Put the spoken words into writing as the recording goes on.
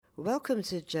Welcome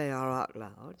to JR Out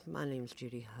Loud. My name's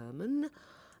Judy Herman,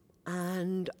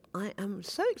 and I am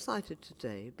so excited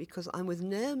today because I'm with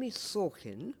Naomi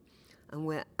Sorkin, and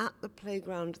we're at the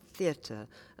Playground Theatre,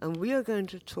 and we are going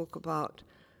to talk about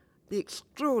the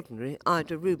extraordinary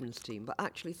Ida Rubinstein. But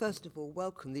actually, first of all,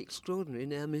 welcome the extraordinary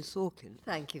Naomi Sorkin.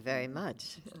 Thank you very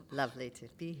much. Lovely to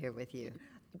be here with you.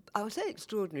 I would say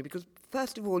extraordinary because,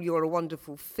 first of all, you're a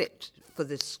wonderful fit for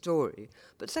this story.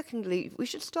 But secondly, we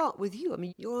should start with you. I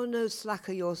mean, you're no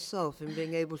slacker yourself in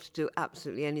being able to do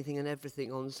absolutely anything and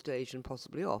everything on stage and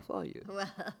possibly off, are you? Well,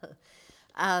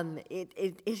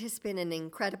 it has been an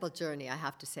incredible journey, I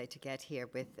have to say, to get here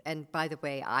with. And by the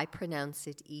way, I pronounce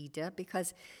it Ida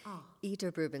because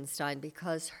Ida Rubinstein,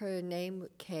 because her name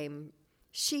came.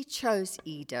 She chose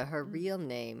Ida. Her real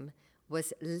name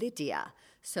was Lydia.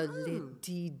 So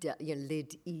Lydida,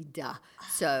 Lyd-Ida.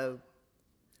 So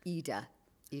Ida.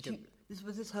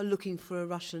 Was this her looking for a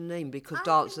Russian name because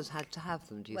dancers had to have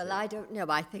them, do you think? Well, I don't know.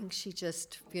 I think she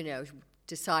just,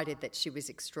 decided that she was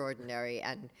extraordinary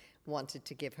and wanted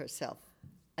to give herself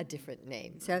a different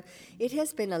name. So it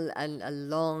has been a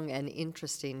long and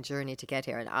interesting journey to get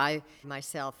here. And I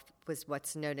myself was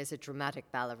what's known as a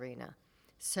dramatic ballerina.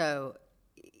 So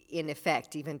in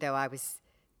effect, even though I was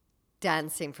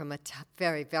dancing from a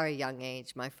very, very young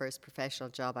age. My first professional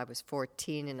job, I was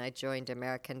 14, and I joined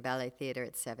American Ballet Theatre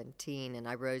at 17, and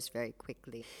I rose very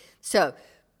quickly. So,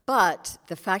 but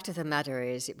the fact of the matter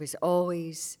is, it was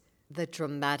always the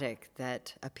dramatic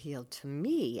that appealed to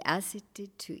me, as it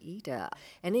did to Ida.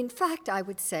 And in fact, I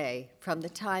would say, from the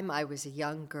time I was a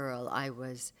young girl, I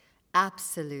was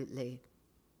absolutely,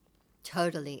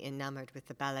 totally enamored with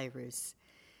the Ballet Russe,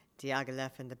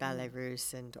 Diaghilev and the Ballet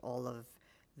Russe, and all of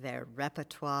their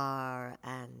repertoire.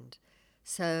 And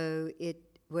so it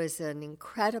was an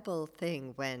incredible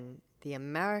thing when the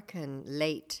American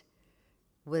late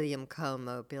William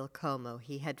Como, Bill Como,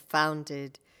 he had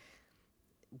founded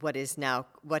what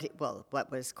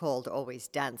was called always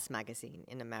Dance Magazine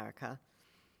in America.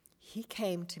 He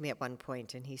came to me at one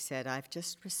point and he said, I've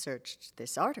just researched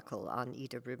this article on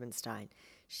Ida Rubinstein.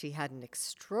 She had an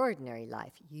extraordinary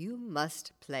life. You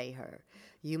must play her.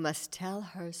 You must tell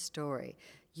her story.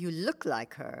 You look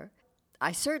like her.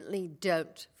 I certainly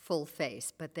don't full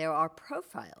face, but there are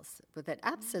profiles that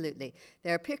absolutely,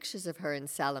 there are pictures of her in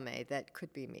Salome that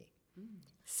could be me.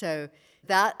 So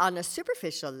that on a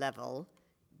superficial level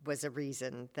was a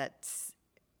reason that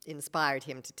inspired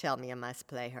him to tell me I must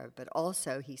play her. But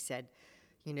also he said,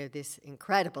 this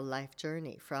incredible life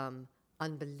journey from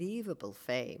unbelievable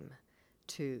fame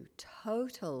to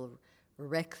total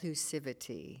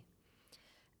reclusivity.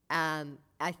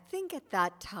 I think at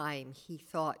that time he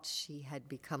thought she had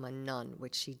become a nun,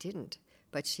 which she didn't,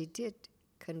 but she did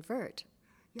convert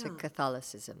to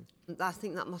Catholicism. I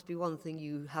think that must be one thing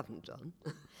you haven't done.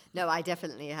 No, I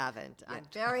definitely haven't. I'm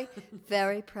very,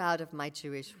 very proud of my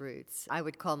Jewish roots. I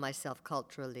would call myself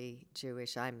culturally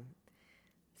Jewish. I'm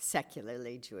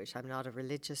secularly Jewish. I'm not a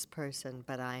religious person,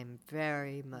 but I'm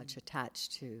very much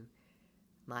attached to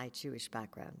my Jewish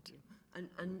background.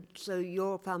 And so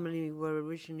your family were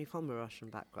originally from a Russian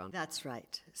background? That's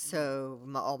right. So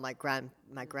all my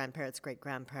grandparents,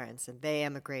 great-grandparents, and they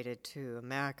emigrated to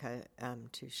America,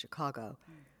 to Chicago.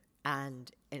 And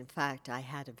in fact, I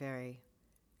had a very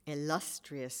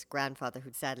illustrious grandfather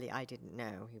who sadly I didn't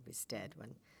know. He was dead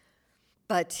when.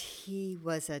 But he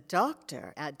was a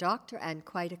doctor and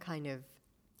quite a kind of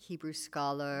Hebrew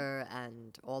scholar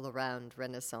and all-around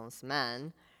Renaissance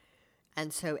man.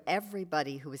 And so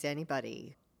everybody who was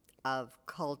anybody of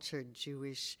cultured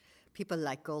Jewish, people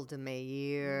like Golda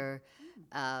Meir,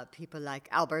 people like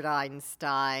Albert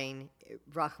Einstein,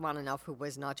 Rachmaninoff, who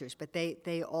was not Jewish, but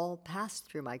they all passed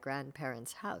through my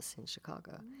grandparents' house in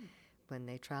Chicago when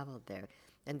they traveled there.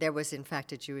 And there was, in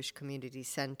fact, a Jewish community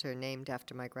center named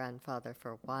after my grandfather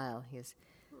for a while.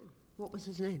 What was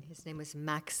his name? His name was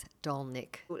Max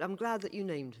Dolnik. Well, I'm glad that you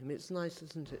named him. It's nice,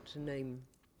 isn't it, to name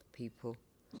people.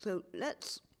 So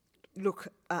let's look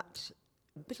at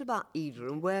a bit about Ida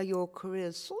and where your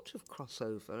careers sort of cross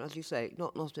over, as you say,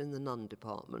 not in the nun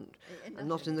department and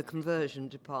not in the conversion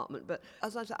department. But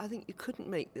as I said, I think you couldn't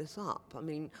make this up. I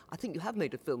mean, I think you have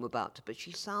made a film about her, but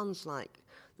she sounds like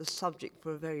the subject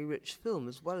for a very rich film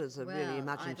as well as a really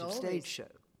imaginative stage show.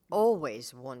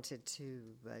 Always wanted to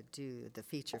do the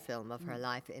feature film of her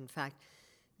life. In fact,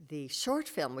 the short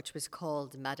film, which was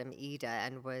called Madame Ida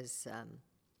and was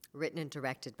written and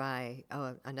directed by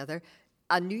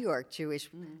a New York Jewish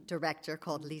director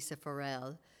called Lisa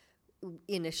Farrell.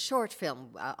 In a short film,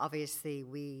 obviously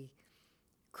we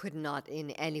could not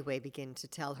in any way begin to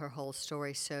tell her whole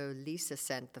story, so Lisa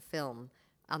sent the film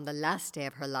on the last day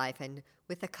of her life and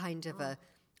with a kind of a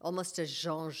almost a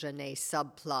Jean Genet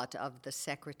subplot of the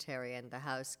secretary and the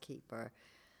housekeeper,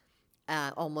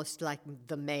 almost like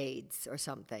the maids or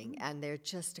something. And they're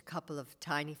just a couple of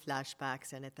tiny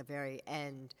flashbacks, and at the very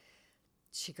end,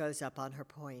 she goes up on her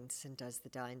points and does the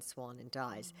dying swan and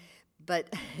dies.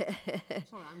 But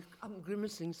Sorry, I'm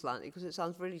grimacing slightly because it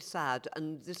sounds really sad,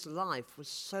 and this life was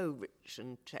so rich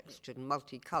and textured and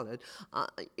multicoloured.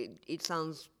 It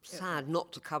sounds sad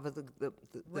not to cover the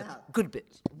good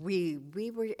bits. we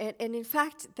were, and in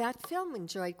fact, that film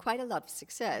enjoyed quite a lot of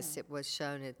success. It was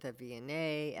shown at the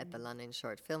V&A, at the London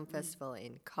Short Film Festival,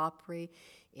 in Capri,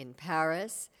 in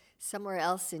Paris, somewhere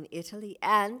else in Italy,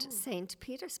 and St.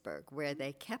 Petersburg, where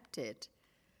they kept it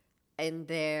in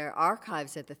their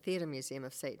archives at the Theatre Museum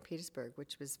of St. Petersburg,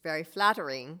 which was very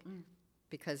flattering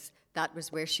because that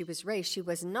was where she was raised. She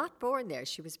was not born there.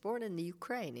 She was born in the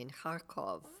Ukraine, in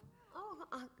Kharkov.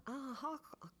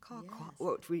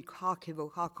 Kharkiv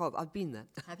or Kharkov. I've been there.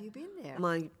 Have you been there?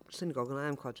 My synagogue, and I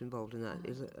am quite involved in that,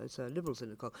 it's a liberal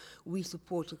synagogue. We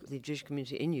support the Jewish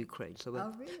community in Ukraine, so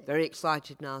we're very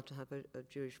excited now to have a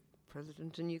Jewish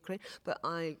president in Ukraine. But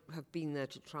I have been there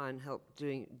to try and help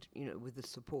doing, with the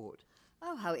support.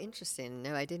 Oh, how interesting.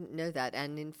 No, I didn't know that.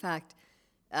 And in fact,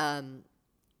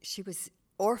 she was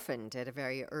orphaned at a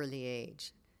very early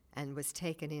age and was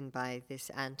taken in by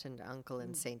this aunt and uncle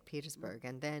in St. Petersburg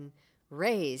and then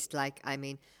raised I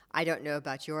don't know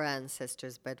about your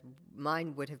ancestors, but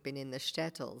mine would have been in the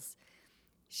shtetls.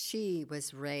 She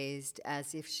was raised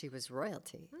as if she was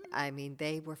royalty. I mean,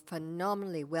 they were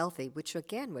phenomenally wealthy, which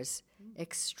again was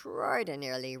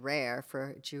extraordinarily rare for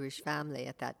a Jewish family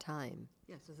at that time.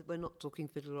 Yes, we're not talking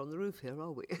Fiddler on the Roof here,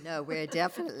 are we? No, we're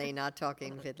definitely not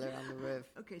talking Fiddler on the Roof.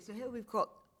 Okay, so here we've got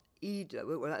Ida.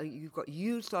 Well, you've got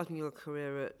you starting your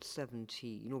career at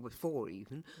 17, or before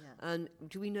even. Yeah. And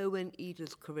do we know when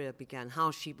Ida's career began,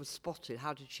 how she was spotted?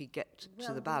 How did she get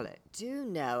to the ballet? We do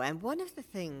know, and one of the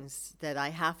things that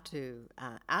I have to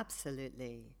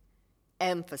absolutely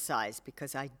emphasize,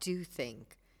 because I do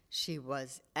think she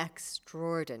was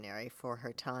extraordinary for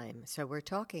her time. So we're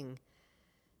talking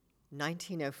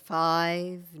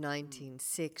 1905,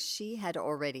 1906. She had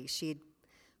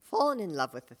fallen in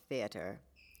love with the theater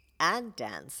and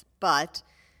dance, but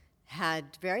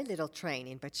had very little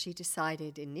training. But she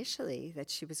decided initially that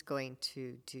she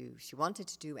wanted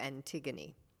to do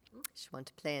Antigone. She wanted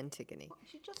to play Antigone.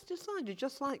 She just decided,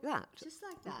 just like that. Just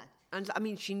like that. And I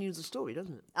mean, she knew the story,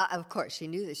 doesn't it? Of course, she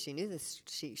knew this.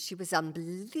 She was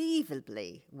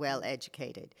unbelievably well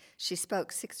educated. She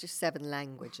spoke 6 or 7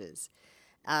 languages.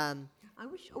 I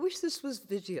wish this was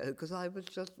video, because I was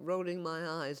just rolling my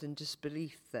eyes in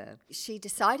disbelief there. She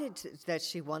decided that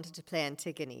she wanted to play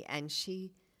Antigone, and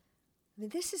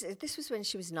this was when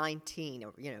she was 19,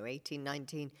 or 18,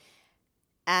 19,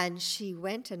 and she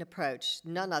went and approached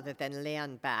none other than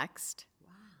Leon Bakst,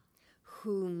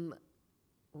 whom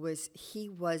he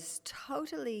was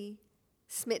totally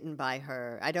smitten by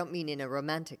her. I don't mean in a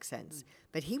romantic sense,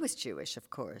 but he was Jewish, of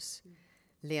course.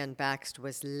 Leon Bakst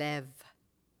was Lev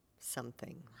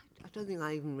something. I don't think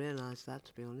I even realized that,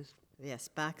 to be honest. Yes,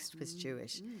 Bakst was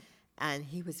Jewish. And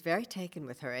he was very taken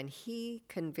with her, and he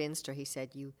convinced her. He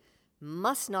said, you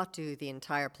must not do the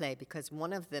entire play, because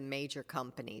one of the major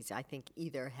companies, I think,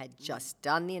 either had just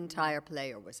done the entire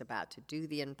play or was about to do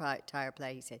the entire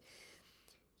play. He said,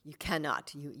 you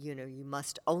cannot. You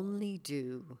must only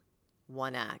do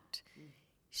one act.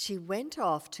 She went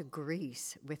off to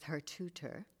Greece with her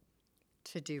tutor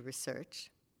to do research,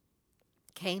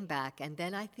 came back, and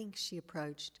then I think she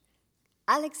approached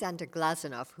Alexander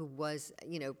Glazunov, who was,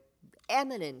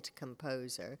 eminent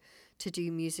composer, to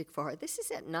do music for her. This is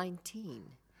at 19.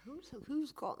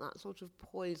 Who's got that sort of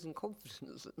poise and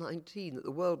confidence at 19 that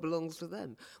the world belongs to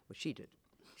them? Well, she did.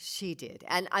 She did.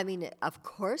 And, I mean, of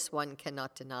course one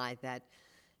cannot deny that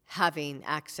having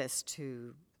access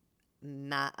to,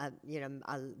 a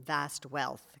vast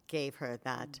wealth gave her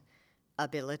that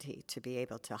ability to be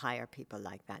able to hire people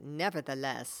like that.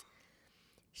 Nevertheless,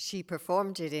 she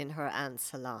performed it in her aunt's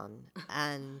salon,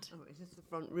 and is this the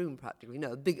front room practically?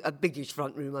 No, a biggish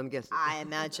front room, I'm guessing. I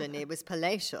imagine it was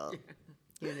palatial,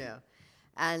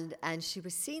 and she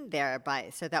was seen there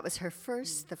so that was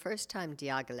the first time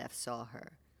Diaghilev saw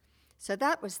her. So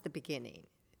that was the beginning.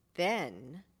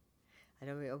 Then,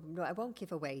 I won't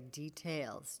give away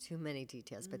details, too many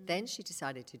details, but then she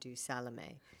decided to do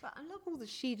Salome. But I love all that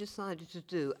she decided to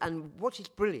do, and what is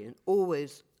brilliant,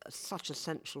 always such a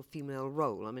central female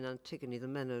role. I mean, Antigone, the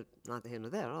men are neither here nor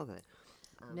there, are they?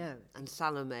 No. And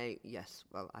Salome, yes,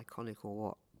 well, iconic or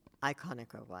what?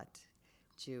 Iconic or what?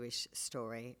 Jewish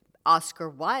story. Oscar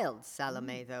Wilde's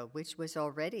Salome, though, which was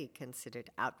already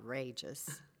considered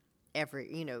outrageous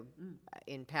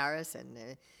in Paris.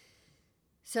 And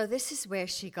so this is where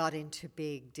she got into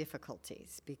big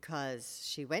difficulties because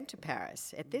she went to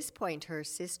Paris. At this point, her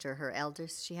sister, her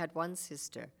eldest, she had one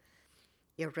sister,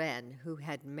 Irene, who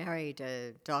had married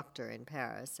a doctor in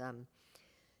Paris,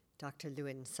 Dr.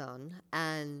 Louinson,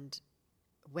 and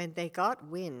when they got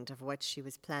wind of what she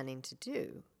was planning to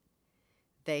do,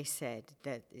 they said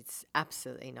that it's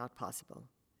absolutely not possible.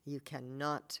 You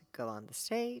cannot go on the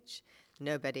stage.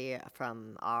 Nobody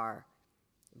from our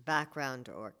background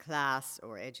or class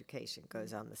or education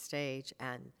goes on the stage.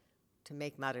 And to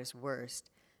make matters worse,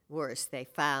 they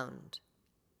found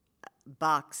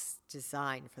Bach's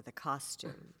design for the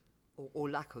costume. Or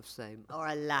lack of same. Or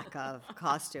a lack of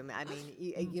costume. I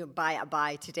mean,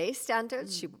 by today's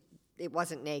standards, it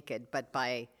wasn't naked, but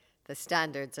by the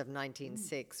standards of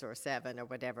 1906 or 7 or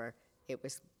whatever, it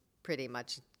was pretty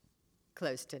much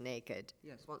close to naked.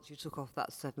 Yes, once you took off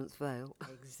that seventh veil.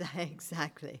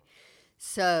 Exactly.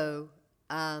 So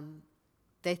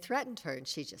they threatened her, and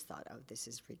she just thought, oh, this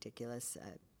is ridiculous.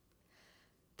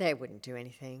 They wouldn't do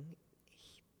anything.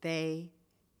 They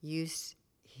used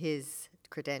his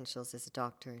credentials as a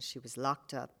doctor, and she was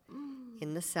locked up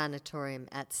in the sanatorium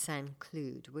at Saint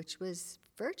Cloud, which was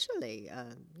virtually,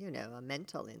 a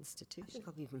mental institution. I think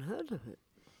I've even heard of it.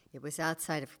 It was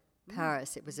outside of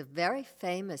Paris. It was a very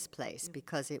famous place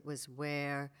because it was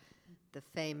where the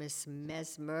famous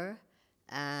Mesmer,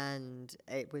 and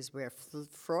it was where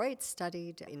Freud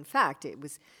studied. In fact, it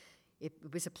was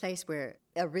a place where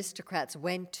aristocrats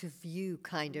went to view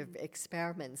kind of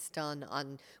experiments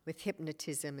done with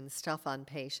hypnotism and stuff on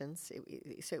patients.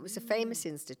 So it was a famous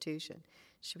institution.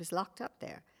 She was locked up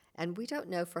there. And we don't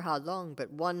know for how long,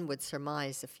 but one would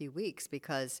surmise a few weeks,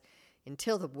 because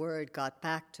until the word got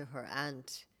back to her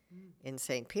aunt in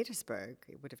St. Petersburg,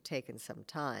 it would have taken some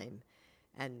time,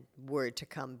 and word to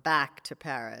come back to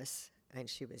Paris, and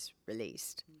she was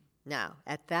released. Now,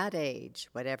 at that age,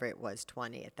 whatever it was,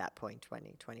 20 at that point,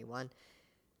 20, 21,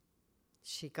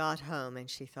 she got home and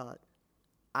she thought,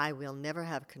 I will never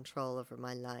have control over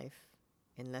my life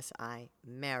unless I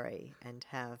marry and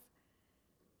have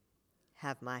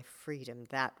my freedom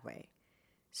that way.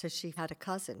 So she had a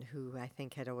cousin who I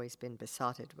think had always been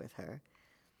besotted with her,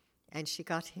 and she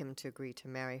got him to agree to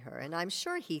marry her. And I'm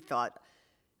sure he thought,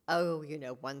 oh,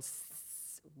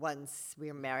 once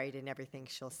we're married and everything,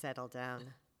 she'll settle down.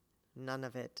 None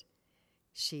of it.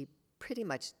 She pretty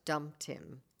much dumped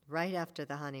him right after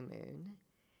the honeymoon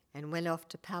and went off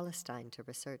to Palestine to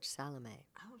research Salome.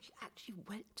 Oh, she actually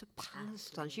went to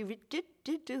Palestine. She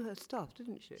did do her stuff,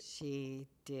 didn't she? She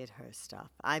did her stuff.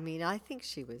 I mean, I think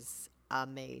she was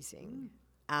amazing.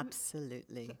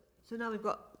 Absolutely. So now we've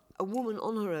got a woman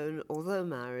on her own, although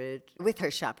married. With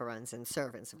her chaperones and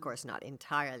servants, of course, not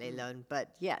entirely alone, but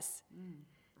yes,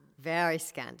 very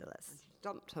scandalous.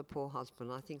 Dumped her poor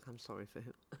husband. I think I'm sorry for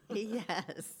him.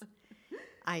 Yes.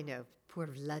 I know. Poor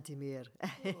Vladimir.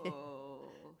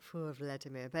 Oh. Poor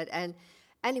Vladimir. But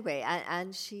anyway,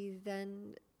 she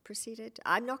then proceeded.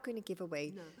 I'm not going to give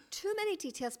away too many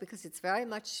details because it's very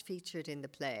much featured in the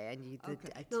play. And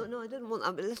No, I didn't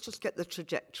want. Let's just get the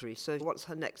trajectory. So, what's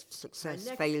her next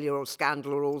success, failure, or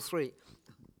scandal, or all three?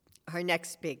 Her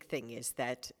next big thing is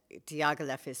that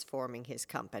Diaghilev is forming his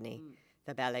company,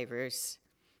 the Ballet Russe.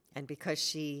 And because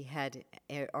she had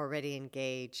already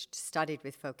studied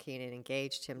with Fokine and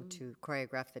engaged him to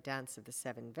choreograph the Dance of the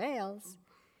Seven Veils,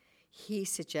 he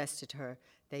suggested her,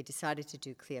 they decided to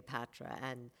do Cleopatra.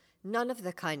 And none of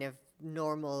the kind of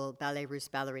normal Ballet Russe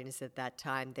ballerinas at that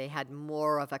time, they had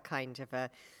more of a kind of a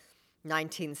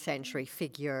 19th century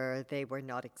figure. They were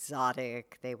not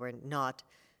exotic. They were not,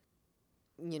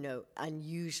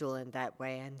 unusual in that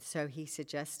way. And so he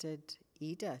suggested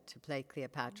Ida to play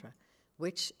Cleopatra,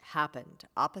 which happened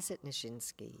opposite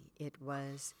Nijinsky. It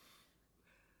was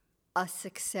a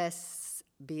success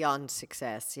beyond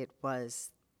success. It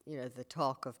was, the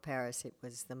talk of Paris. It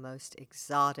was the most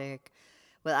exotic.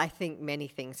 Well, I think many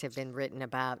things have been written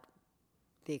about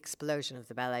the explosion of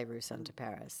the Ballet Russe onto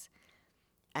Paris.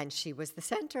 And she was the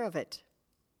center of it,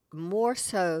 more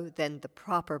so than the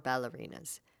proper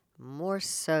ballerinas, more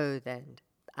so than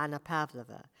Anna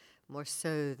Pavlova, more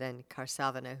so than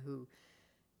Karsavina, who,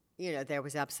 there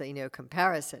was absolutely no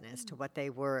comparison as to what they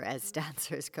were as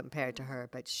dancers compared to her,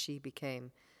 but she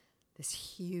became this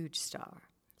huge star.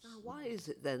 Now, why is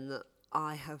it then that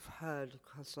I have heard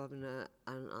Karsavina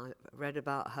and I've read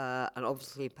about her and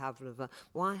obviously Pavlova?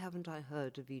 Why haven't I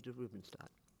heard of Ida Rubinstein?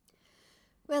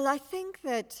 Well, I think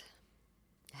that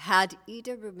had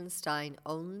Ida Rubinstein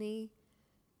only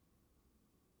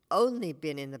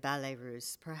been in the Ballet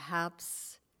Russe,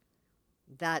 perhaps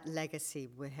that legacy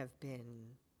would have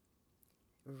been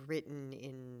written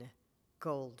in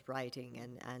gold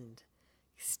writing and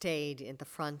stayed in the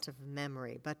front of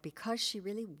memory. But because she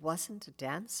really wasn't a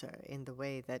dancer in the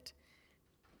way that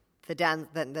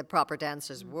the proper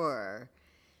dancers were,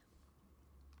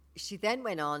 she then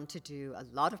went on to do a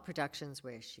lot of productions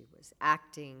where she was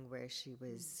acting, where she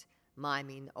was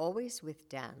miming, always with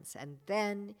dance. And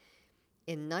then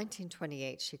in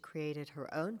 1928, she created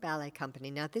her own ballet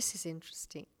company. Now, this is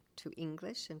interesting to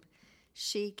English, and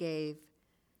she gave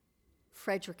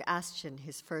Frederick Ashton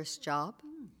his first job.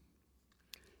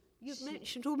 You've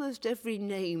mentioned almost every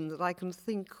name that I can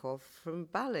think of from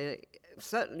ballet,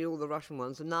 certainly all the Russian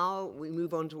ones, and now we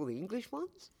move on to all the English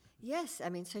ones? Yes, I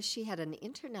mean, so she had an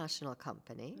international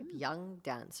company of young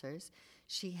dancers.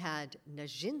 She had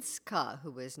Nijinsky, who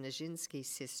was Nijinsky's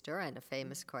sister and a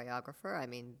famous choreographer. I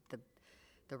mean,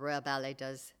 the Royal Ballet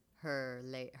does her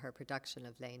production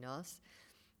of Les Noces.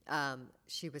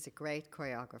 She was a great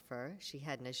choreographer. She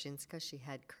had Nijinsky, she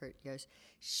had Kurt Joost.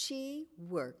 She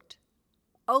worked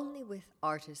only with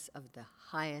artists of the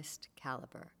highest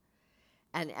caliber.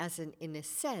 And in a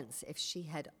sense, if she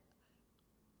had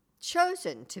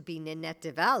chosen to be Ninette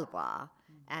de Valois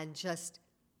and just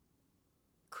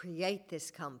create this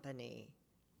company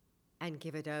and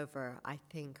give it over, I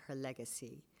think her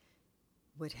legacy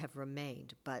would have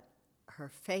remained. But her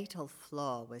fatal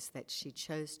flaw was that she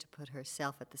chose to put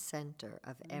herself at the center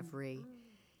of every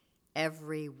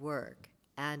work.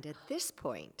 And at this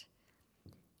point,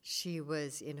 she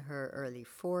was in her early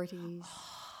 40s.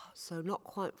 So not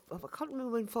quite. I can't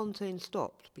remember when Fontaine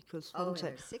stopped, because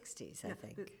Fontaine. In her 60s, I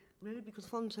think. Really, because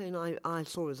Fontaine I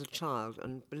saw as a child,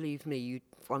 and believe me, you'd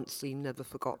once seen, never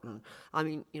forgotten. I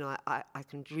mean, I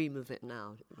can dream of it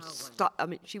now. I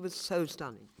mean, she was so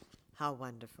stunning. How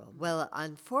wonderful. Well,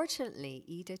 unfortunately,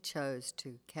 Ida chose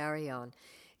to carry on.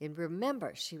 And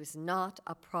remember, she was not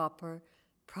a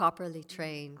properly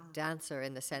trained dancer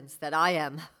in the sense that I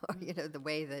am, or, the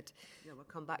way that... Yeah, we'll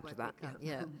come back to that.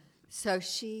 Yeah. So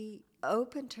she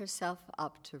opened herself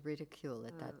up to ridicule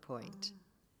at that point.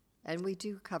 And we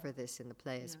do cover this in the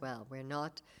play as well. We're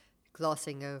not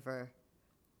glossing over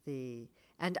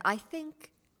and I think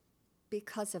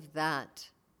because of that,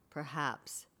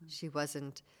 perhaps, she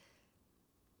wasn't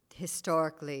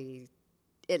historically,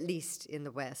 at least in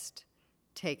the West,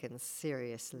 taken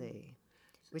seriously,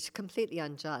 which is completely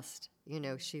unjust.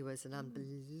 She was an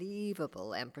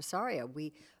unbelievable impresario.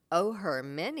 We owe her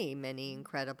many, many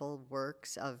incredible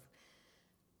works of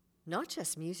not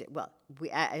just music. Well,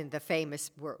 and the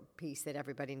famous piece that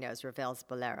everybody knows, Ravel's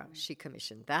Bolero. She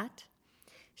commissioned that.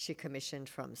 She commissioned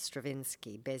from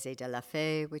Stravinsky, Baiser de la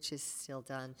Fée, which is still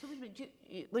done. So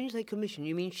when you say commission,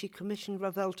 you mean she commissioned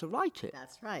Ravel to write it?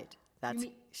 That's right.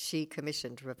 She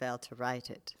commissioned Ravel to write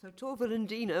it. So Torval and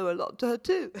Dean owe a lot to her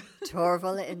too.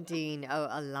 Torval and Dean owe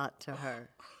a lot to her.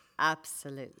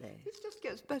 Absolutely. This just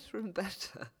gets better and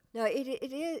better. No,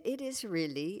 it is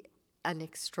really an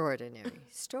extraordinary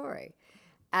story.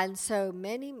 And so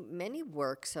many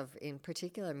works of, in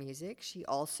particular, music,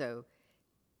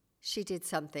 she did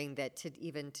something that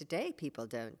even today people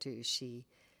don't do. She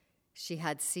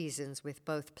had seasons with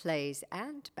both plays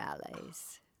and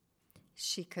ballets.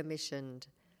 She commissioned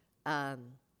André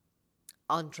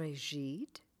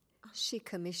Gide. She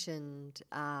commissioned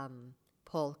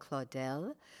Paul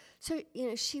Claudel. So,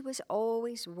 she was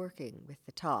always working with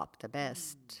the top, the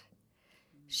best.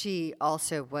 She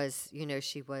also was,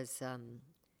 she was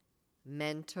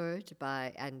mentored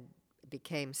by and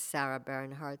became Sarah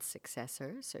Bernhardt's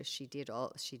successor. So she did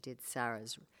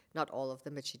Sarah's, not all of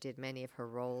them, but she did many of her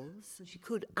roles. So she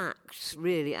could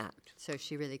really act. So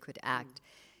she really could act.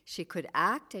 She could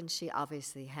act, and she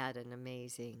obviously had an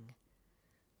amazing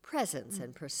presence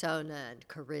and persona and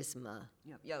charisma.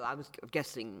 Yeah, I was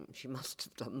guessing she must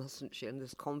have done, mustn't she? And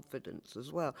there's confidence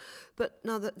as well. But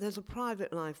now that there's a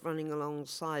private life running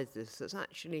alongside this that's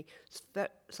actually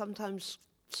sometimes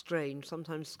strange,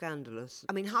 sometimes scandalous.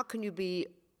 I mean, how can you be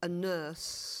a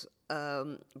nurse,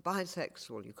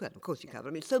 bisexual? You can, of course you can. I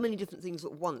mean, so many different things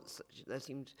at once that there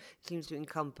seems to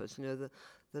encompass.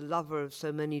 The lover of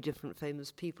so many different famous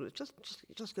people. It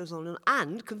just goes on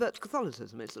and convert to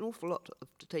Catholicism. It's an awful lot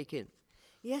to take in.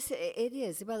 Yes, it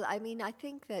is. Well, I mean, I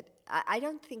think that I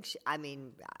don't think she. I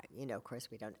mean, of course,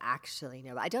 we don't actually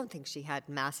know. I don't think she had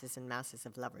masses and masses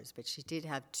of lovers, but she did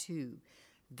have two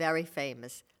very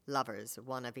famous lovers,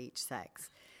 one of each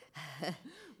sex.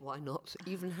 Why not?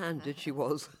 Even-handed she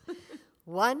was.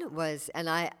 One was,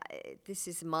 and this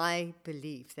is my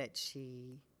belief, that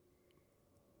she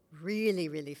really,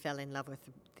 really fell in love with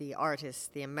the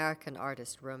American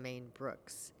artist, Romaine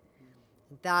Brooks.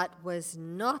 That was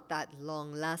not that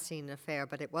long-lasting affair,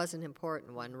 but it was an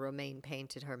important one. Romain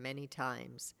painted her many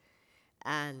times,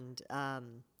 and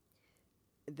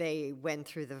they went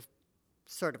through the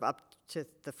sort of up to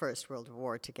the First World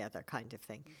War together kind of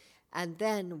thing. And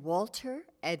then Walter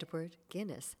Edward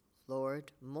Guinness,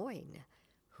 Lord Moyne,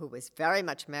 who was very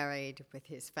much married with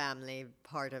his family,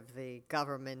 part of the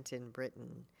government in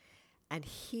Britain. And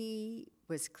he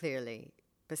was clearly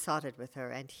besotted with her,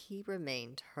 and he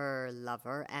remained her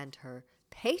lover and her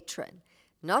patron.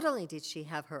 Not only did she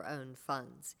have her own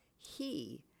funds,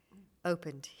 he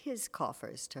opened his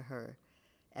coffers to her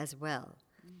as well.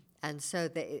 And so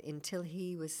until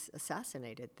he was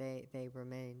assassinated, they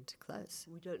remained close.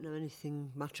 We don't know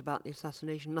anything much about the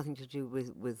assassination, nothing to do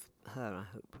with her, I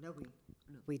hope. No,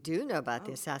 we do know about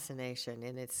the assassination,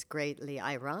 and it's greatly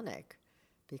ironic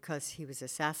because he was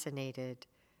assassinated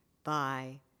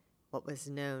by what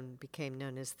became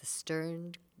known as the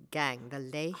Stern Gang, the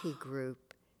Leahy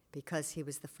Group, because he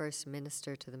was the first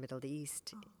minister to the Middle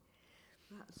East.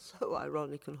 That's so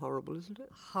ironic and horrible, isn't it?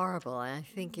 Horrible. I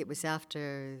think it was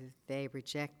after they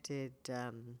rejected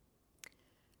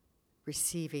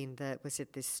receiving the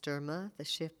Sturma, the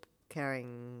ship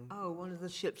carrying... Oh, one of the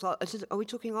ships. Are we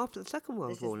talking after the Second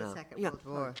World War now? This is the Second World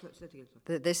War.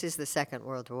 This is the Second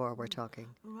World War we're talking.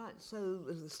 All right, so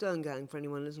the Stern Gang, for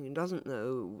anyone listening who doesn't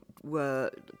know,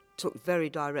 took very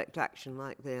direct action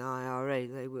like the IRA.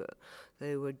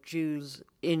 They were Jews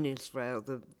in Israel,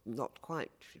 not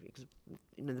quite, because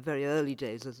in the very early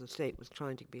days as the state was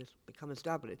trying to become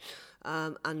established,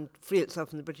 and free itself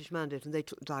from the British Mandate, and they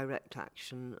took direct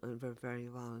action of a very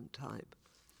violent type.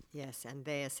 Yes, and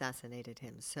they assassinated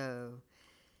him. So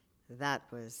that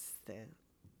was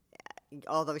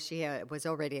although she was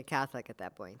already a Catholic at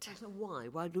that point. So why?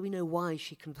 Why do we know why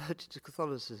she converted to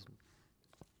Catholicism?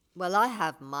 Well, I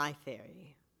have my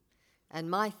theory. And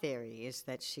my theory is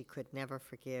that she could never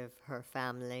forgive her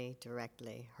family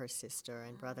directly, her sister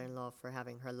and brother-in-law, for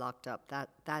having her locked up.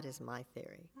 That is my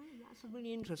theory. Oh, that's a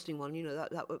really interesting one.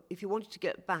 That if you wanted to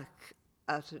get back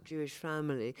at a Jewish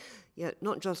family,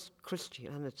 not just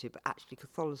Christianity, but actually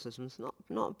Catholicism, it's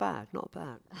not bad.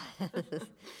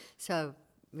 So,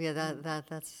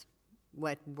 that's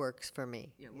what works for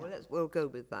me. Yeah, well, we'll go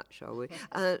with that, shall we?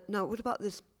 Now, what about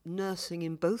this nursing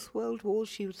in both World Wars?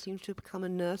 She seems to have become a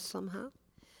nurse somehow.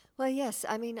 Well, yes.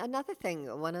 I mean, one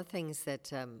of the things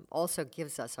that also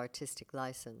gives us artistic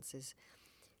license is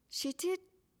she did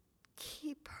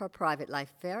keep her private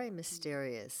life very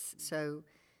mysterious. So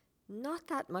not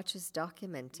that much is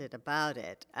documented about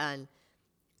it.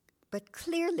 But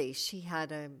clearly she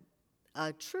had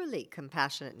a truly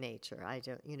compassionate nature. I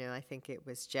think it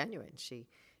was genuine. She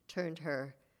turned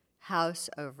her house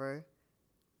over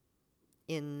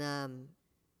in,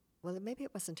 maybe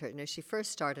it wasn't her. No, she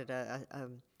first started a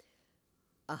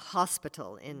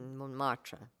hospital in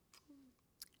Montmartre,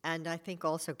 and I think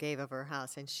also gave of her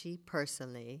house. And she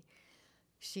personally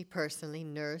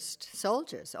nursed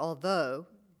soldiers, although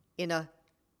in a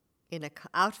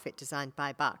outfit designed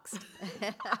by Bakst.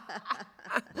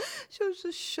 She was a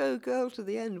showgirl to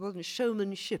the end, wasn't it?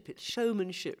 Showmanship. It's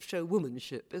showmanship,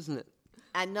 showwomanship, isn't it?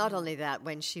 And not only that,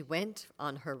 when she went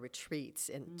on her retreats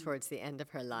towards the end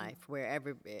of her life, where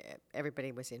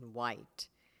everybody was in white,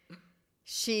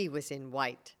 she was in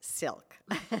white silk.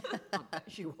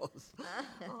 She was.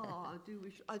 Oh,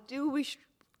 I do wish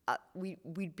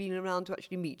we'd been around to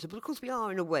actually meet her. But of course we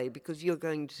are in a way, because you're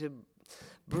going to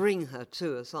bring her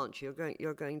to us, aren't you?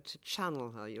 You're going to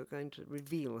channel her. You're going to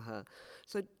reveal her.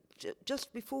 So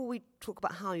just before we talk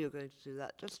about how you're going to do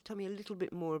that, just tell me a little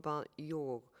bit more about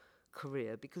your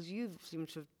career, because you seem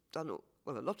to have done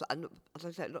a lot of, and as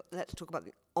I said, let's talk about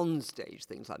the on-stage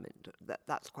things. I mean,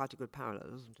 that's quite a good parallel,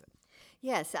 isn't it?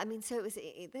 Yes, I mean, so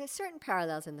there's certain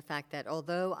parallels in the fact that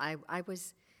although I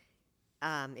was,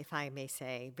 if I may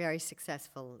say, very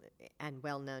successful and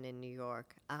well-known in New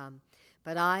York,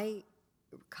 but I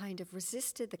kind of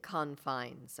resisted the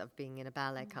confines of being in a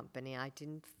ballet company. I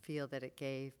didn't feel that it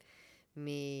gave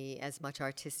me as much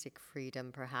artistic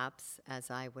freedom, perhaps, as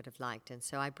I would have liked. And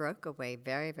so I broke away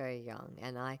very, very young,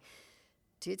 and I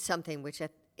did something which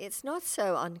it's not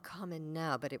so uncommon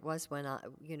now, but it was when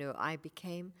I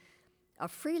became a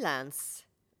freelance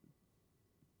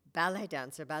ballet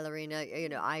dancer, ballerina.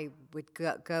 I would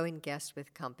go and guest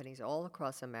with companies all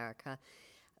across America,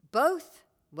 both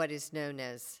what is known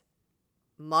as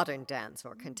modern dance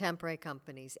or contemporary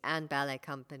companies and ballet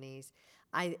companies.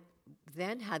 I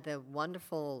then had the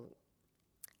wonderful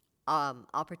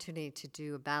opportunity to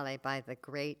do a ballet by the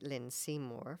great Lynn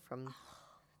Seymour from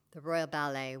the Royal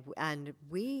Ballet, and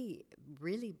we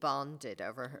really bonded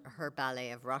over her ballet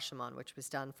of Rashomon, which was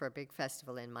done for a big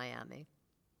festival in Miami.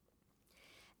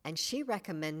 And she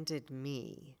recommended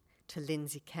me to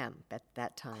Lindsay Kemp at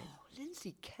that time. Oh,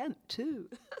 Lindsay Kemp too.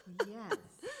 Yes.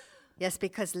 Yes,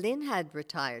 because Lynn had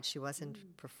retired. She wasn't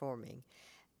performing.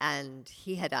 And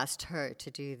he had asked her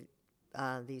to do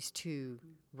these two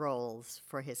roles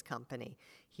for his company.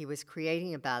 He was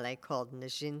creating a ballet called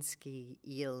Nijinsky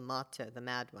Il Matto, the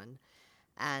Mad One.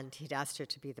 And he'd asked her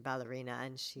to be the ballerina,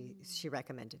 and she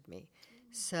recommended me.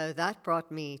 So that brought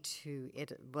me to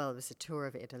it. Well, it was a tour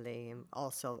of Italy, and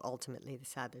also ultimately the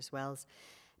Sadler's Wells.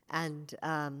 And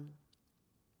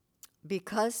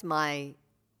because my,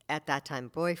 at that time,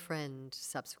 boyfriend,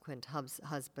 subsequent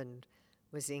husband,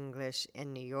 was English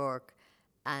in New York,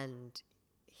 and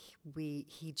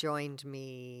he joined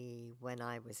me when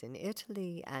I was in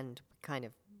Italy, and kind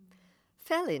of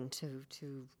fell into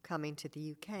coming to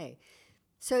the UK.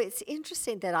 So it's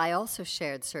interesting that I also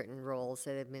shared certain roles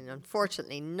that have been,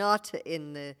 unfortunately, not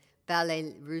in the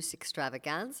Ballet Russe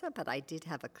Extravaganza, but I did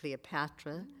have a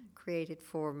Cleopatra created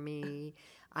for me.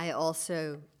 I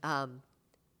also,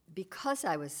 because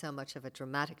I was so much of a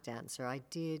dramatic dancer, I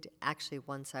did actually,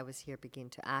 once I was here,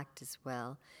 begin to act as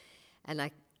well. And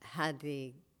I had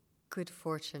the good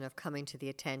fortune of coming to the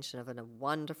attention of a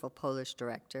wonderful Polish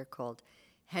director called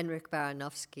Henryk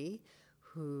Baranowski,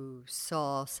 who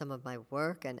saw some of my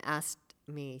work and asked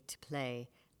me to play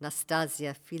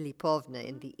Nastasia Filipovna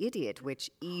in The Idiot, which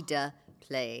Ida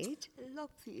played. I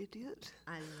love The Idiot.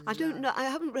 I don't know, I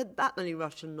haven't read that many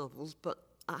Russian novels, but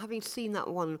having seen that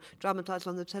one dramatised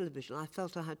on the television, I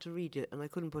felt I had to read it and I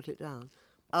couldn't put it down.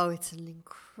 Oh, it's an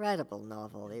incredible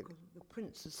novel. The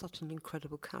prince is such an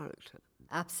incredible character.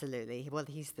 Absolutely. Well,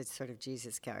 he's the sort of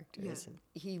Jesus character, isn't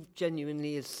he? He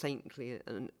genuinely is saintly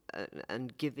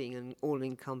and giving and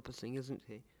all-encompassing, isn't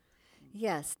he?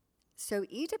 Yes. So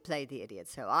Ida played the idiot,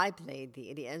 so I played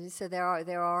the idiot. And so there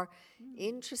are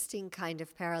interesting kind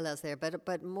of parallels there.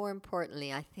 But more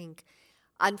importantly, I think,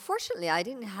 unfortunately, I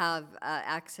didn't have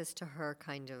access to her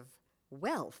kind of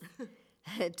wealth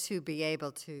to be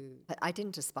able to... I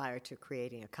didn't aspire to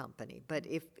creating a company, but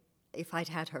if I'd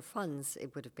had her funds,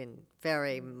 it would have been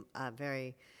very,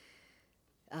 very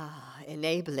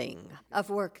enabling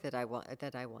of work that I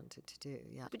wanted to do.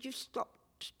 Yeah. But you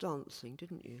stopped dancing,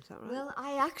 didn't you? Is that right? Well,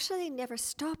 I actually never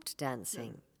stopped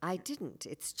dancing. No. I didn't.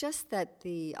 It's just that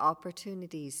the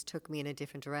opportunities took me in a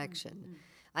different direction. Mm-hmm.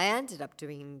 I ended up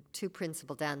doing 2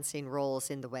 principal dancing roles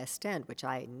in the West End, which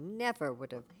I never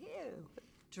would have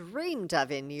dreamed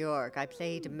of in New York. I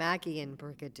played Maggie in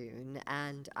Brigadoon,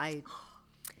 and I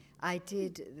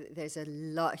did. There's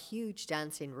a huge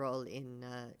dancing role in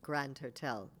Grand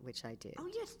Hotel, which I did. Oh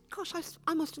yes, gosh,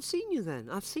 I must have seen you then.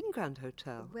 I've seen Grand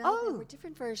Hotel. Well, there were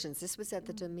different versions. This was at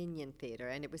the Dominion Theatre,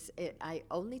 and I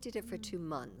only did it for 2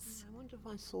 months. I wonder if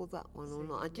I saw that one or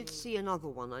not. I did see another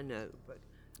one, I know, but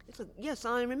yes,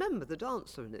 I remember the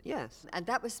dancer in it. Yes, and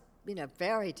that was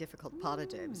very difficult pas de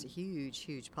deux. It was a huge,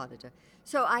 huge pas de deux.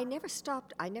 So I never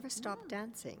stopped. I never stopped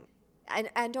dancing.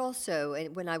 And also,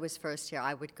 when I was first here,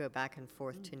 I would go back and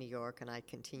forth to New York, and I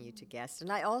continued to guest.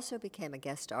 And I also became a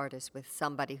guest artist with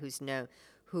somebody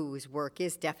whose work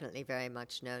is definitely very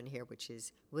much known here, which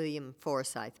is William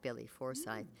Forsythe, Billy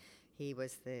Forsythe. He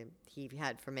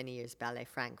had for many years Ballet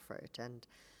Frankfurt, and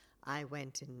I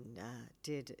went and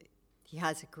did. He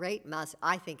has a great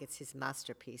I think it's his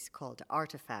masterpiece called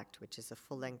Artifact, which is a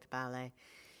full-length ballet,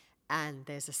 and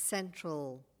there's a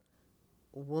central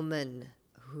woman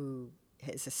who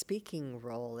has a speaking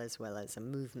role as well as a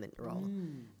movement role.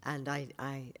 And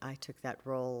I took that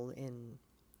role in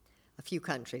a few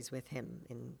countries with him,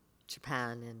 in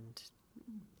Japan and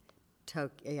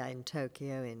in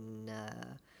Tokyo, in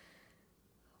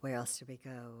where else did we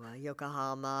go?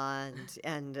 Yokohama,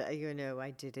 and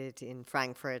I did it in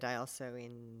Frankfurt. I also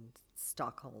in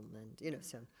Stockholm, and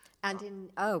so.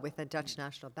 And with the Dutch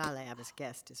National Ballet, I was a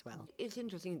guest as well. It's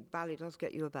interesting, ballet does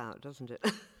get you about, doesn't it?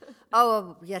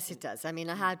 Oh, yes, it does. I mean,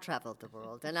 I had traveled the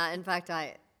world. And in fact,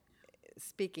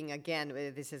 speaking again,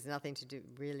 this has nothing to do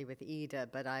really with Ida,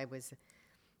 but I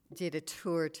did a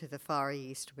tour to the Far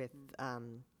East with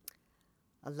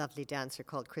a lovely dancer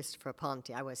called Christopher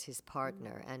Ponti. I was his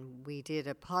partner. And we did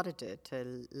a pas de deux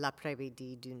to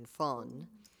L'après-midi d'une faune.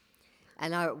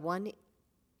 And our one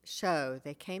show,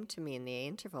 they came to me in the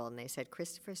interval and they said,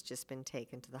 Christopher's just been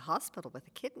taken to the hospital with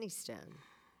a kidney stone.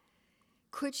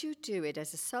 Could you do it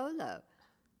as a solo?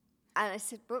 And I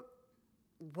said, but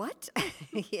what?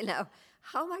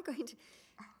 How am I going to?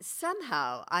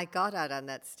 Somehow I got out on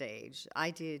that stage.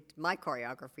 I did my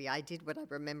choreography. I did what I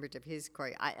remembered of his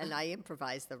choreo, and I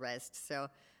improvised the rest. So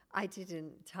I did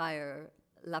an entire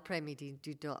L'après-midi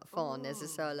du faune as a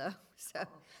solo.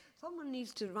 Someone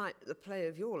needs to write the play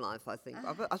of your life, I think.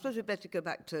 I suppose we'd better go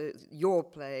back to your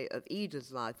play of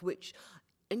Ida's life, which,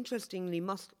 interestingly,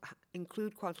 must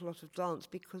include quite a lot of dance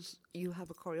because you have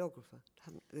a choreographer,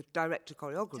 the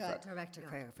director-choreographer.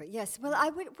 Director-choreographer, yes. Well,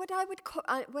 what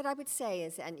I would say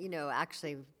is, and,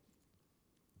 actually,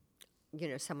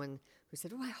 someone who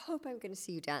said, I hope I'm going to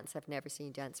see you dance. I've never seen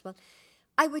you dance. Well,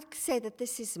 I would say that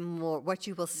this is more, what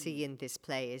you will see in this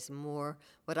play is more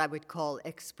what I would call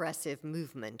expressive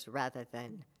movement rather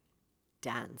than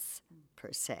dance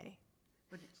per se.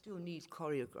 But it still needs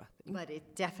choreographing. But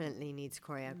it definitely needs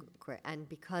choreography. And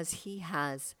because he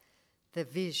has the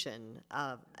vision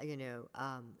of,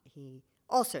 he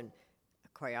also, a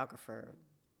choreographer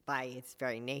by its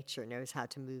very nature, knows how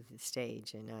to move the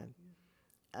stage in an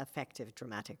effective,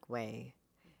 dramatic way.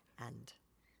 And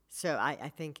so I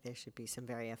think there should be some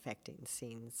very affecting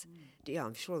scenes. Yeah,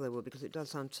 I'm sure there will, because it does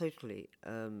sound totally,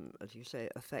 as you say,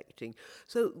 affecting.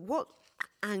 So what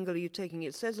angle are you taking?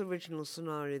 It says original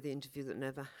scenario, the interview that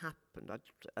never happened.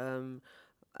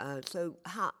 So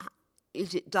how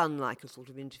is it done like a sort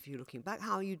of interview looking back?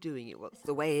 How are you doing it? What's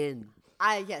the way in?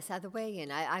 Yes, the way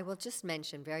in. I will just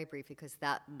mention very briefly, because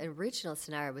that original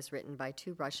scenario was written by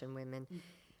two Russian women,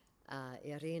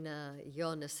 Irina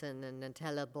Yonason and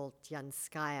Natella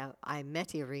Boltyanskaya. I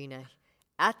met Irina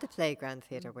at the Playground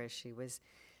Theatre where she was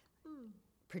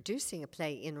producing a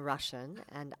play in Russian,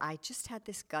 and I just had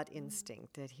this gut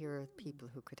instinct that here are people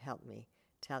who could help me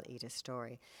tell Ida's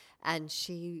story. And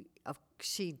she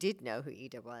did know who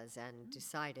Ida was and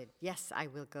decided, yes, I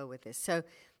will go with this. So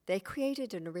they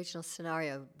created an original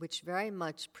scenario which very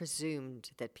much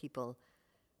presumed that people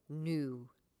knew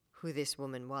who this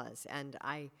woman was. And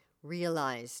I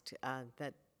realized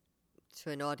that to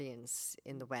an audience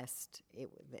in the West,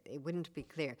 it wouldn't be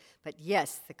clear. But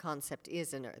yes, the concept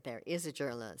is there is a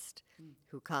journalist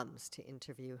who comes to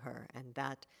interview her, and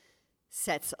that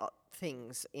sets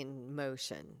things in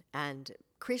motion. And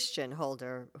Christian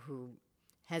Holder, who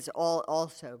has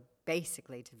also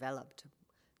basically developed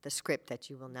the script that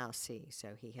you will now see,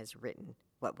 so he has written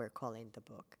what we're calling the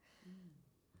book.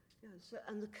 Yes,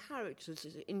 and the characters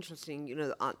is interesting.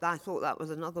 I thought that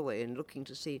was another way in looking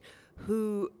to see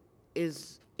who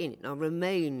is in it. Now,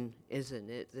 Romain is in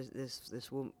it,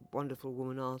 this wonderful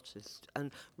woman artist.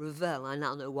 And Ravel, I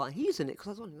now know why he's in it, because I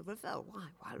was wondering, Ravel,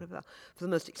 why Ravel? For the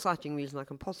most exciting reason I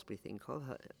can possibly think of,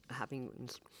 her having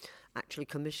actually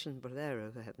commissioned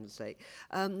Bolero, for heaven's sake.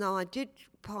 Now, I did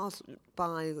pass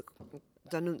by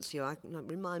D'Annunzio.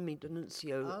 Remind me,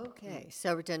 D'Annunzio. Okay,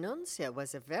 so D'Annunzio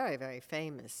was a very, very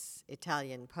famous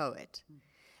Italian poet,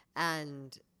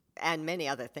 and many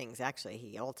other things. Actually,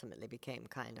 he ultimately became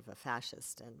kind of a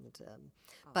fascist, and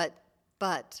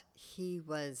but he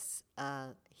was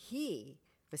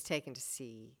taken to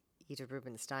see Ida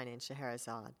Rubinstein in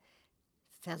Scheherazade,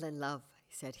 fell in love.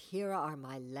 He said, "Here are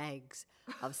my legs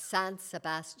of San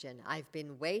Sebastian. I've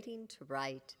been waiting to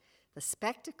write the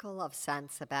spectacle of San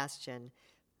Sebastian,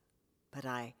 but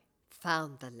I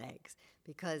found the legs."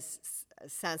 Because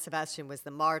San Sebastian was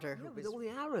the martyr who with was all the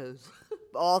arrows.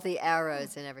 all the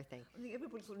arrows and everything. I think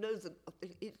everybody sort of knows that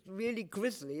it's really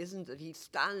grisly, isn't it? He's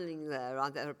standing there,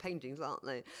 there are paintings, aren't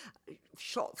they?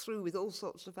 Shot through with all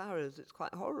sorts of arrows. It's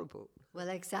quite horrible. Well,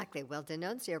 exactly. Well,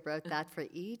 D'Annunzio wrote that for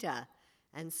Ida.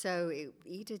 And so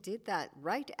Ida did that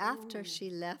right after she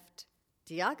left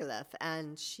Diaghilev,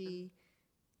 and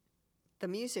the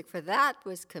music for that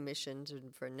was commissioned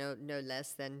for no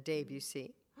less than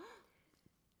Debussy.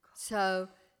 So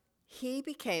he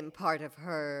became part of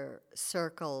her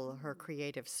circle, her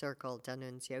creative circle,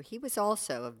 D'Annunzio. He was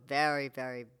also a very,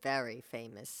 very, very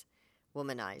famous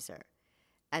womanizer.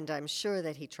 And I'm sure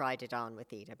that he tried it on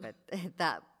with Ida, but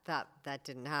that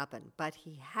didn't happen. But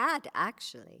he had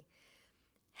actually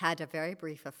had a very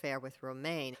brief affair with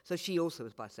Romain. So she also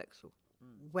was bisexual.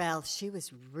 Well, she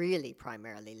was really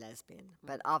primarily lesbian,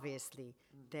 but obviously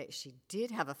she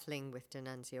did have a fling with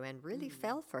D'Annunzio and really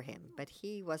fell for him, but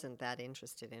he wasn't that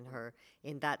interested in her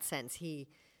in that sense. He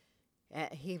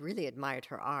really admired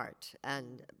her art,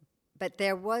 but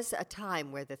there was a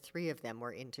time where the three of them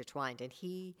were intertwined, and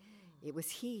it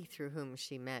was he through whom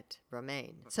she met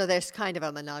Romain. So there's kind of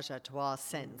a menage a trois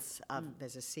sense of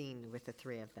there's a scene with the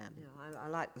three of them. Yeah, I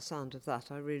like the sound of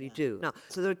that, I really do. Now,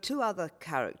 so there are two other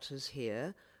characters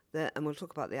here, and we'll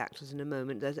talk about the actors in a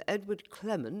moment. There's Edward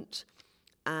Clement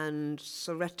and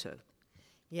Soretto.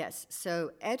 Yes,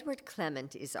 so Edward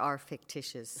Clement is our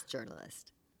fictitious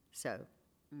journalist. So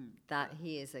that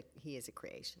he is a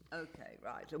creation. Okay,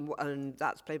 right, and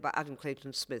that's played by Adam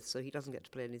Clayton Smith, so he doesn't get to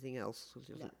play anything else.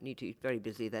 He doesn't need to. He's very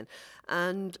busy then.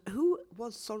 And who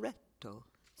was Soretto?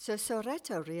 So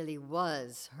Soretto really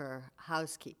was her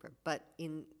housekeeper, but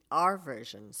our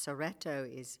version, Soretto,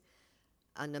 is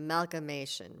an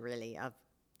amalgamation, really, of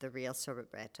the real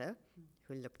Soretto,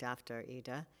 who looked after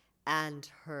Ida, and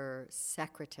her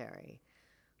secretary,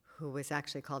 who was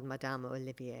actually called Madame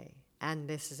Olivier. And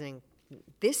this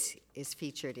is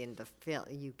featured in the film.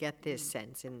 You get this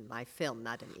sense in my film,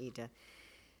 Madame Ida.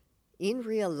 In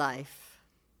real life,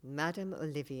 Madame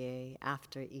Olivier,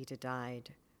 after Ida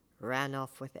died, ran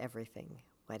off with everything,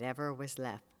 whatever was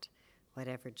left,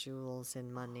 whatever jewels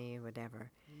and money,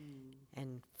 whatever.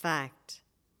 In fact,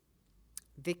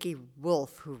 Vicky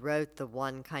Woolf, who wrote the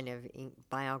one kind of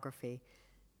biography,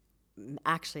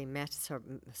 actually met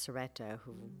Soretto,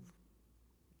 who,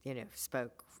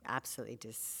 spoke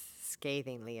absolutely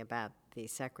scathingly about the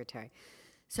secretary.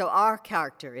 So our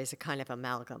character is a kind of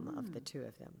amalgam of the two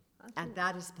of them. And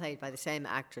that is played by the same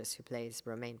actress who plays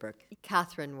Romaine Burke,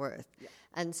 Catherine Worth. Yeah.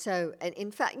 And so, and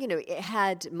in fact,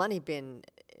 had money been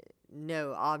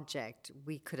no object,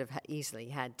 we could have easily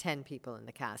had 10 people in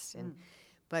the cast.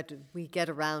 But we get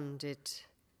around it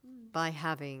by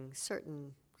having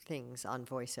certain things on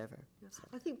voiceover. So.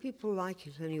 I think people like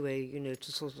it anyway,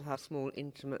 to sort of have small,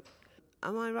 intimate.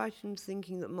 Am I right in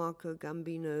thinking that Marco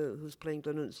Gambino, who's playing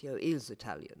D'Annunzio, is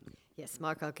Italian? Yes,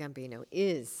 Marco Gambino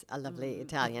is a lovely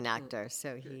Italian actor,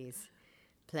 so he's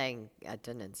playing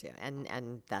D'Annunzio,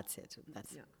 and that's it.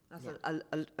 That's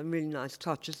a really nice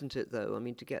touch, isn't it, though? I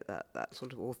mean, to get that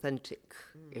sort of authentic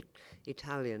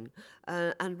Italian.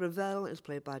 And Ravel is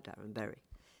played by Darren Berry.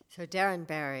 So Darren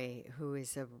Berry, who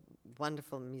is a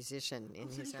wonderful musician in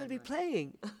his he's own going to be right.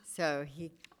 playing. So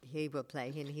he will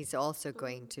play, and he's also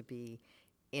going to be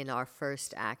in our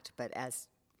first act, but as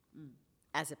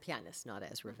a pianist, not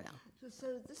as Ravel.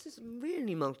 So this is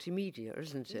really multimedia,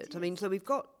 isn't it? I mean, so we've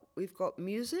got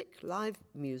music, live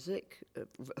music,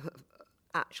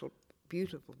 actual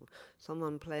beautiful,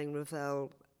 someone playing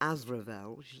Ravel as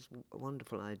Ravel, which is a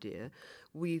wonderful idea.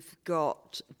 We've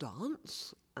got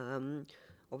dance.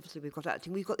 Obviously, we've got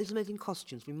acting. We've got these amazing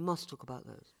costumes. We must talk about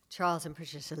those. Charles and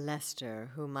Patricia Lester,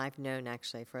 whom I've known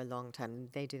actually for a long time,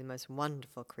 they do the most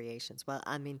wonderful creations. Well,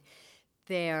 I mean,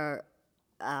 they're,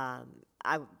 I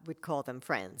would call them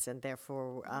friends, and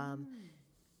therefore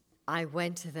I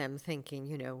went to them thinking,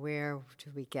 where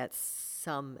do we get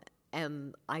some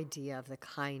idea of the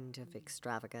kind of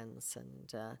extravagance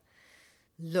and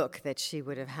look that she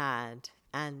would have had.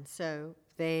 And so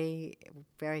they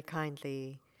very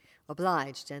kindly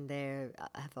obliged, and they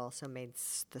have also made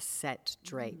the set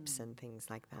drapes and things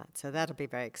like that. So that'll be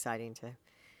very exciting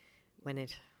when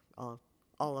it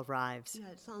all arrives. Yeah,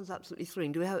 it sounds absolutely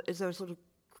thrilling. Is there a sort of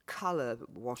colour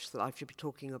wash that I should be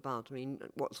talking about? I mean,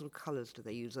 what sort of colours do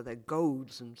they use? Are there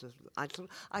golds and sort of, I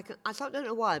don't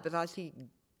know why, but I see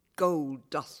gold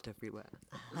dust everywhere.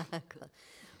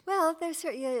 Well, there's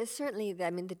certainly. I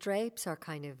mean, the drapes are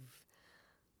kind of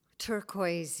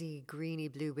turquoisey, greeny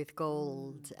blue with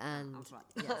gold, and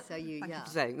right. So you Thank you for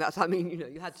saying that. I mean,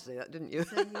 you had to say that, didn't you?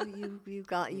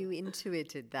 So you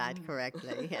intuited that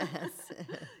correctly. Yes.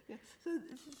 Yeah. So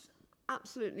this is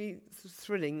absolutely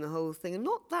thrilling, the whole thing, and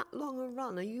not that long a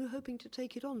run. Are you hoping to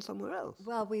take it on somewhere else?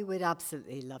 Well, we would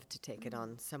absolutely love to take it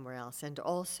on somewhere else, and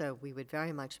also we would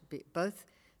very much both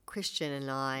Christian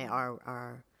and I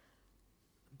are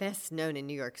best known in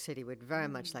New York City. Would very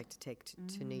much like to take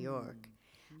to New York.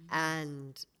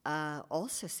 And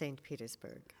also St.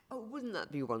 Petersburg. Oh, wouldn't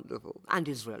that be wonderful? And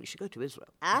Israel. You should go to Israel.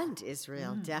 And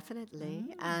Israel,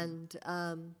 definitely. And,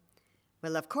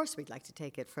 well, of course, we'd like to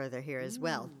take it further here as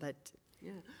well. But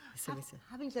yeah. So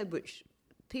having said which,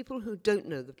 people who don't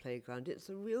know the Playground, it's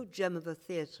a real gem of a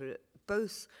theatre,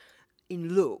 both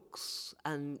in looks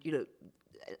and,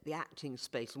 the acting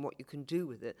space and what you can do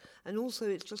with it. And also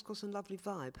it's just got a lovely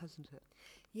vibe, hasn't it?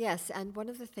 Yes, and one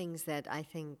of the things that I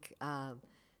think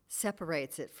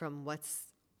separates it from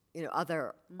what's,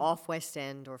 other off West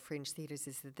End or fringe theatres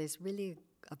is that there's really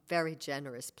a very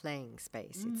generous playing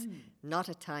space. It's not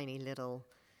a tiny little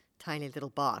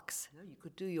box. No, you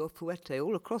could do your fouette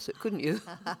all across it, couldn't you?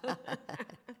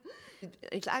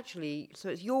 It's actually, so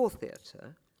it's your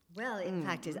theatre. Well, in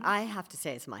fact, I have to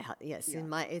say it's my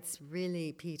it's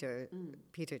really Peter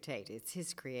Tate. It's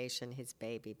his creation, his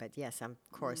baby. But yes, I'm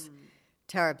of course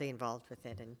terribly involved with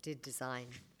it and did design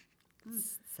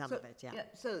some of it. Yeah.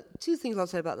 So two things I'll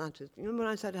say about that is, when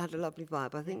I said it had a lovely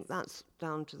vibe, I think that's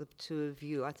down to the two of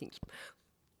you. I think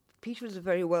Peter is a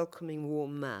very welcoming,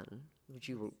 warm man, which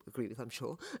you will agree with, I'm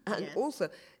sure. And also,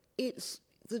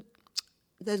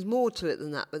 there's more to it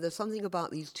than that, but there's something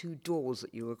about these two doors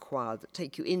that you acquire that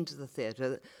take you into the theatre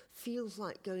that feels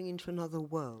like going into another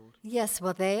world. Yes,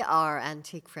 well, they are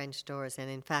antique French doors,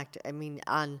 and in fact, I mean,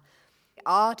 on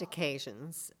odd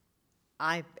occasions,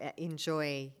 I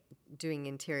enjoy doing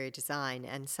interior design,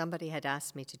 and somebody had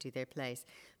asked me to do their place,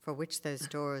 for which those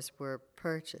doors were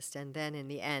purchased, and then in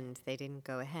the end they didn't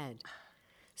go ahead.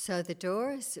 So the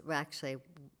doors were actually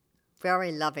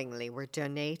very lovingly were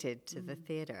donated to the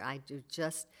theatre.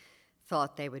 Just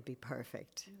thought they would be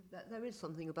perfect. There is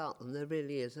something about them, there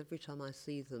really is. Every time I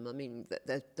see them, I mean,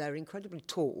 they're incredibly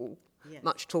tall, Yes.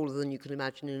 much taller than you can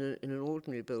imagine in an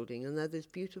ordinary building, and they're this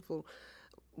beautiful,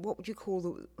 what would you call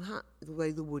the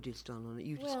way the wood is done on it?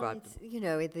 You described them. You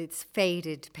know, it's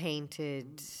faded,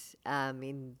 painted.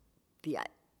 In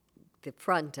the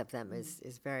front of them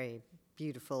is very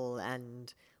beautiful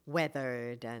and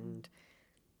weathered and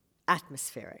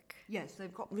atmospheric. Yes,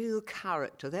 they've got real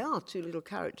character. They are two little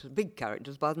characters, big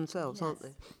characters by themselves, aren't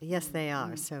they? Yes, they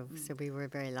are. So we were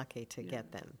very lucky to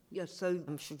get them. Yes, so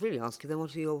I should really ask you then,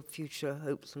 what are your future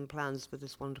hopes and plans for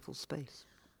this wonderful space?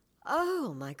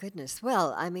 Oh, my goodness.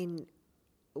 Well, I mean,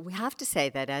 we have to say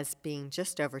that as being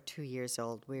just over 2 years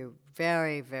old, we're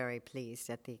very, very pleased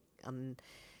at the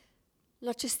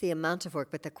not just the amount of work,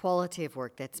 but the quality of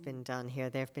work that's been done here.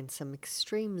 There have been some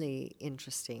extremely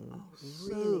interesting,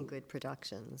 really good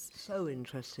productions. So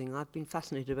interesting. I've been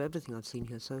fascinated by everything I've seen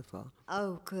here so far.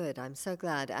 Oh, good. I'm so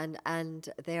glad. And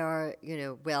they are,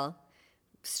 well,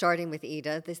 starting with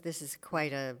Ida, this is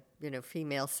quite a,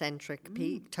 female-centric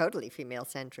piece, totally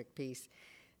female-centric piece.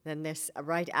 Then there's,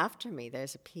 right after me,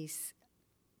 there's a piece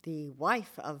the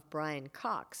wife of Brian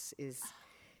Cox is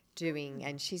doing,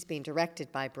 and she's being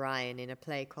directed by Brian in a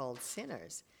play called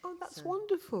Sinners. Oh, that's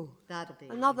wonderful. That'll be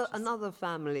another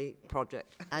family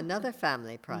project. Another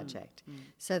family project.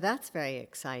 So that's very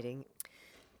exciting.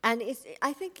 And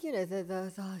I think,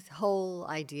 the whole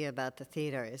idea about the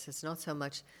theatre is it's not so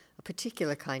much a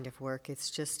particular kind of work, it's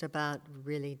just about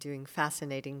really doing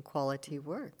fascinating quality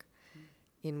work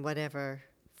in whatever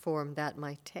form that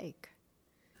might take.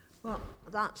 Well,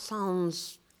 that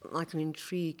sounds like an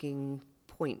intriguing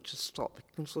point to stop.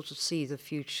 You can sort of see the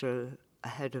future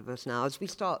ahead of us now as we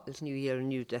start this new year, a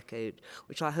new decade,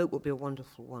 which I hope will be a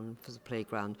wonderful one for the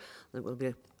playground. It will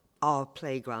be our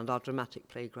playground, our dramatic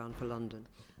playground for London.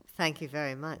 Thank you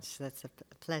very much. That's a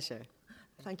pleasure.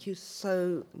 Thank you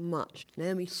so much,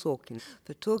 Naomi Sorkin,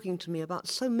 for talking to me about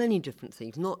so many different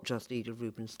things, not just Ida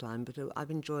Rubinstein, but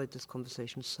I've enjoyed this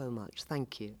conversation so much.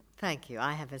 Thank you. Thank you.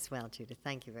 I have as well, Judith.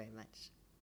 Thank you very much.